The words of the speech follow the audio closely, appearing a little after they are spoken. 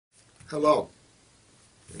Hello.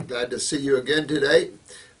 I'm glad to see you again today.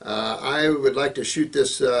 I would like to shoot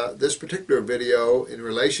this particular video in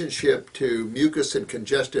relationship to mucus and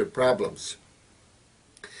congestive problems.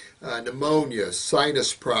 Pneumonia,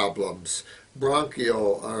 sinus problems,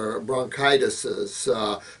 bronchial or bronchitis,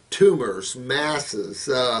 tumors, masses,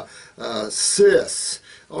 cysts.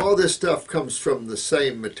 All this stuff comes from the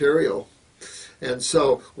same material. And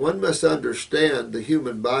so one must understand the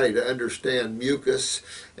human body to understand mucus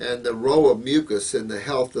and the role of mucus in the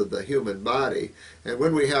health of the human body. And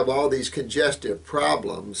when we have all these congestive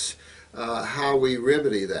problems, how we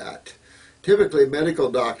remedy that. Typically, medical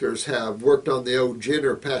doctors have worked on the old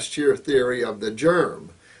Jenner Pasteur theory of the germ.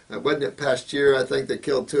 Wasn't it Pasteur, I think, that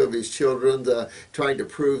killed 2 of his children, trying to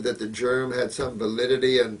prove that the germ had some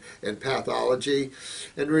validity and pathology?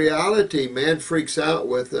 In reality, man freaks out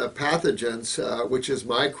with pathogens, which is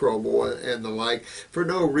microbial and the like, for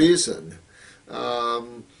no reason.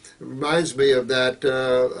 Reminds me of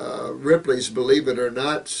that Ripley's Believe It or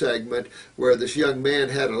Not segment where this young man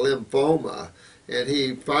had a lymphoma. And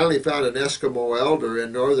he finally found an Eskimo elder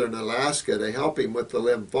in northern Alaska to help him with the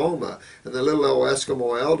lymphoma. And the little old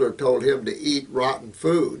Eskimo elder told him to eat rotten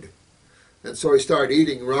food. And so he started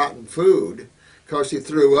eating rotten food. Of course, he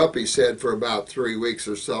threw up, he said, for about 3 weeks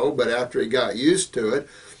or so. But after he got used to it,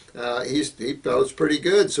 he felt it was pretty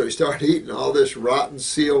good. So he started eating all this rotten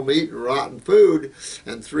seal meat and rotten food.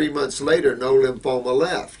 And 3 months later, no lymphoma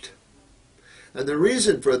left. And the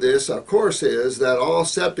reason for this, of course, is that all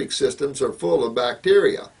septic systems are full of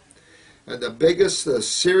bacteria. And the biggest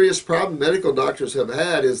serious problem medical doctors have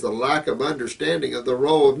had is the lack of understanding of the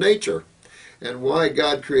role of nature and why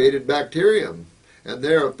God created bacterium and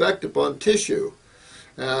their effect upon tissue.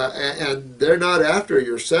 And they're not after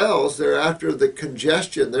your cells, they're after the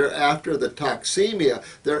congestion, they're after the toxemia,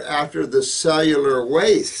 they're after the cellular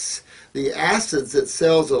wastes. The acids that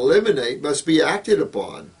cells eliminate must be acted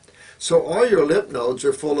upon. So all your lymph nodes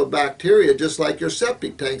are full of bacteria, just like your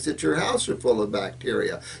septic tanks at your house are full of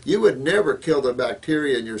bacteria. You would never kill the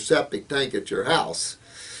bacteria in your septic tank at your house,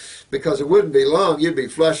 because it wouldn't be long, you'd be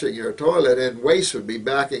flushing your toilet and waste would be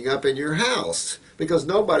backing up in your house, because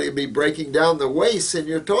nobody would be breaking down the waste in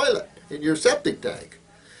your toilet, in your septic tank.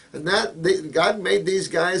 And God made these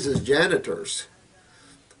guys as janitors.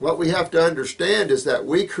 What we have to understand is that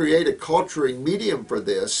we create a culturing medium for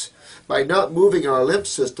this by not moving our lymph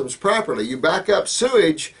systems properly. You back up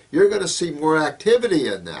sewage, you're going to see more activity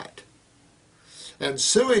in that. And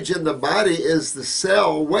sewage in the body is the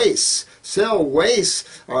cell wastes. Cell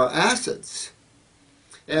wastes are acids.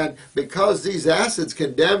 And because these acids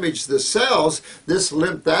can damage the cells, this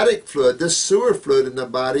lymphatic fluid, this sewer fluid in the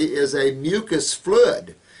body is a mucus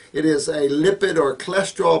fluid. It is a lipid or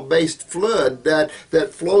cholesterol-based fluid that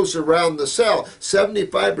flows around the cell.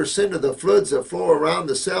 75% of the fluids that flow around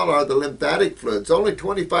the cell are the lymphatic fluids. Only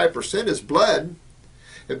 25% is blood.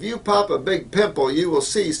 If you pop a big pimple, you will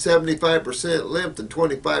see 75% lymph and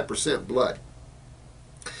 25% blood.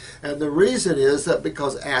 And the reason is that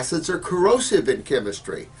because acids are corrosive in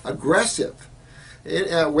chemistry, aggressive.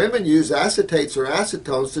 Women use acetates or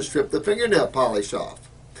acetones to strip the fingernail polish off.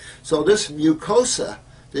 So this mucosa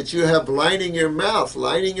that you have lining your mouth,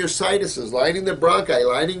 lining your sinuses, lining the bronchi,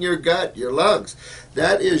 lining your gut, your lungs,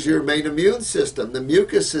 that is your main immune system. The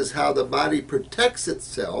mucus is how the body protects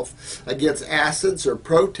itself against acids or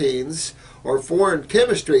proteins or foreign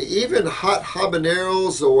chemistry. Even hot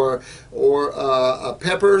habaneros or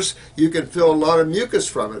peppers, you can feel a lot of mucus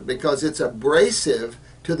from it because it's abrasive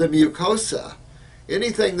to the mucosa.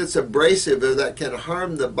 Anything that's abrasive or that can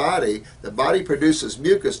harm the body produces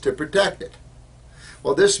mucus to protect it.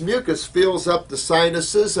 Well, this mucus fills up the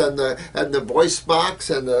sinuses and the voice box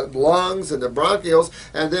and the lungs and the bronchioles,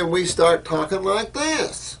 and then we start talking like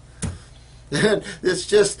this. And it's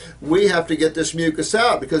just, we have to get this mucus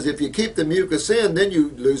out, because if you keep the mucus in, then you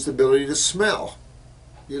lose the ability to smell.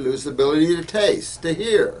 You lose the ability to taste, to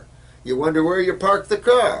hear. You wonder where you parked the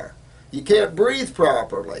car. You can't breathe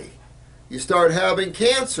properly. You start having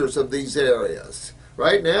cancers of these areas.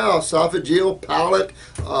 Right now, esophageal, palate,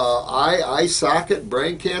 eye socket,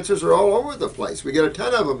 brain cancers are all over the place. We get a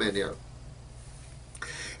ton of them in here.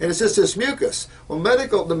 And it's just this mucus. Well,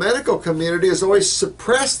 the medical community has always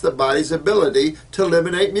suppressed the body's ability to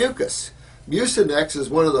eliminate mucus. Mucinex is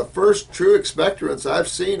one of the first true expectorants I've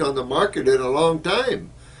seen on the market in a long time.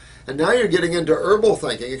 And now you're getting into herbal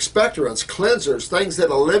thinking, expectorants, cleansers, things that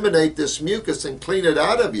eliminate this mucus and clean it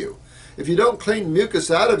out of you. If you don't clean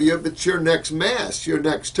mucus out of you, it's your next mass, your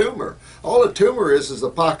next tumor. All a tumor is a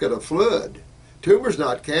pocket of fluid. Tumor's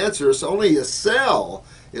not cancerous, only a cell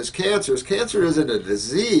is cancerous. Cancer isn't a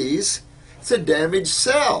disease, it's a damaged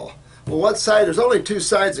cell. Well, what side? There's only two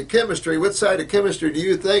sides of chemistry. What side of chemistry do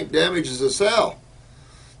you think damages a cell?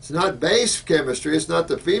 It's not base chemistry. It's not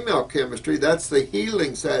the female chemistry. That's the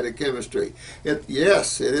healing side of chemistry.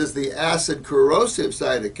 Yes, it is the acid corrosive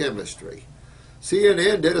side of chemistry.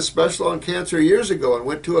 CNN did a special on cancer years ago and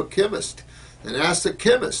went to a chemist and asked a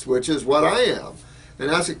chemist, which is what I am, and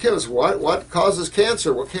asked a chemist, what causes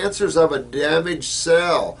cancer? Well, cancer is of a damaged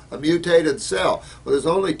cell, a mutated cell. Well, there's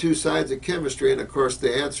only two sides of chemistry, and of course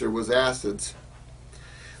the answer was acids.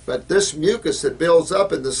 But this mucus that builds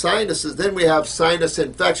up in the sinuses, then we have sinus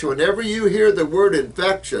infection. Whenever you hear the word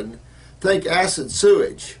infection, think acid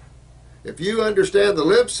sewage. If you understand the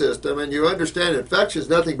lymph system and you understand infection is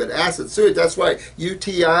nothing but acid sewage, that's why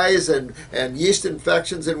UTIs and yeast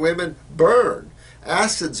infections in women burn.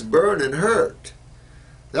 Acids burn and hurt.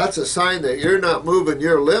 That's a sign that you're not moving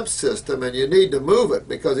your lymph system, and you need to move it,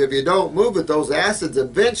 because if you don't move it, those acids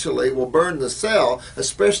eventually will burn the cell,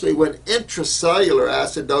 especially when intracellular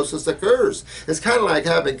acidosis occurs. It's kind of like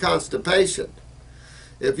having constipation.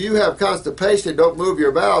 If you have constipation, don't move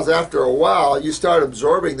your bowels, after a while you start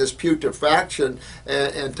absorbing this putrefaction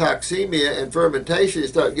and toxemia and fermentation. You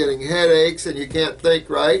start getting headaches and you can't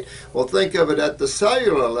think right. Well, think of it at the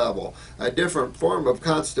cellular level. A different form of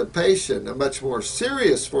constipation, a much more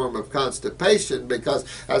serious form of constipation, because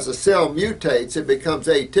as a cell mutates, it becomes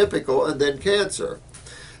atypical and then cancer.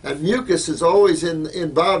 And mucus is always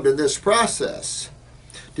involved in this process.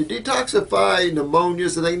 To detoxify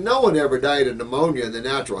pneumonias, and no one ever died of pneumonia in the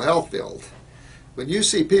natural health field. When you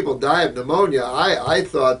see people die of pneumonia, I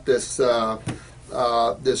thought this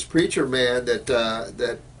this preacher man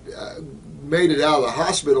that made it out of the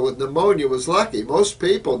hospital with pneumonia was lucky. Most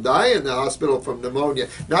people die in the hospital from pneumonia,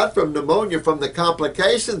 not from pneumonia, from the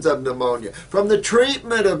complications of pneumonia, from the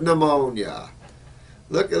treatment of pneumonia.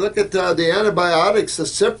 Look at the antibiotics, the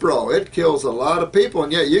Cipro. It kills a lot of people,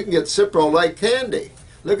 and yet you can get Cipro like candy.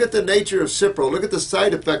 Look at the nature of Cipro. Look at the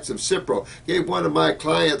side effects of Cipro. Gave one of my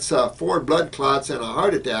clients 4 blood clots and a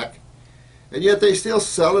heart attack, and yet they still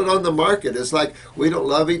sell it on the market. It's like we don't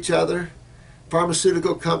love each other.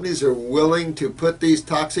 Pharmaceutical companies are willing to put these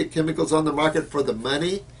toxic chemicals on the market for the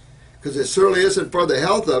money, because it certainly isn't for the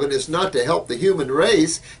health of it. It's not to help the human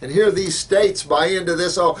race. And here these states buy into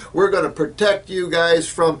this. Oh, we're going to protect you guys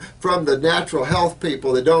from the natural health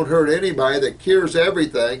people that don't hurt anybody, that cures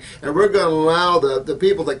everything. And we're going to allow the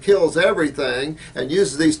people that kills everything and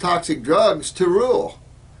uses these toxic drugs to rule.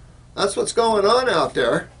 That's what's going on out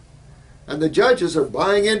there. And the judges are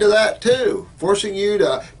buying into that too, forcing you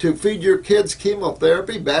to feed your kids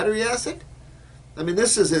chemotherapy, battery acid. I mean,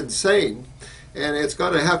 this is insane. And it's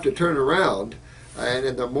going to have to turn around.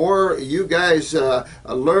 And the more you guys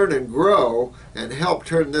learn and grow and help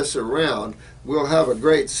turn this around, we'll have a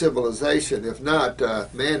great civilization. If not,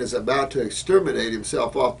 man is about to exterminate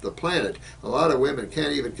himself off the planet. A lot of women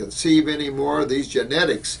can't even conceive anymore. These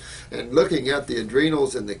genetics, and looking at the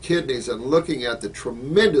adrenals and the kidneys and looking at the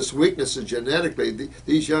tremendous weaknesses genetically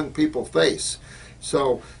these young people face.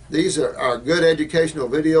 So these are good educational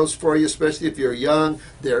videos for you, especially if you're young.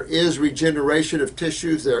 There is regeneration of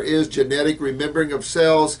tissues. There is genetic remembering of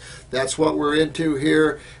cells. That's what we're into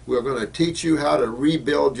here. We're going to teach you how to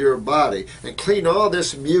rebuild your body and clean all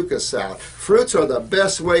this mucus out. Fruits are the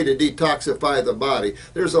best way to detoxify the body.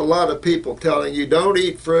 There's a lot of people telling you, don't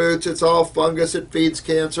eat fruits. It's all fungus. It feeds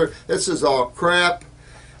cancer. This is all crap.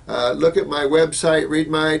 Look at my website, read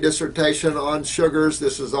my dissertation on sugars.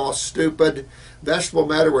 This is all stupid. Vegetable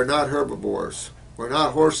matter, we're not herbivores. We're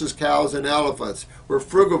not horses, cows, and elephants. We're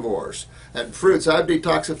frugivores. And fruits, I've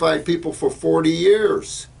detoxified people for 40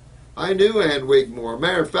 years. I knew Ann Wigmore.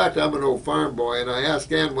 Matter of fact, I'm an old farm boy, and I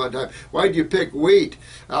asked Ann one time, why'd you pick wheat?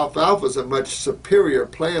 Alfalfa's a much superior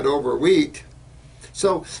plant over wheat.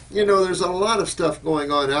 So, you know, there's a lot of stuff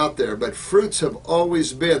going on out there, but fruits have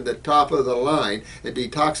always been the top of the line in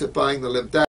detoxifying the lymphatic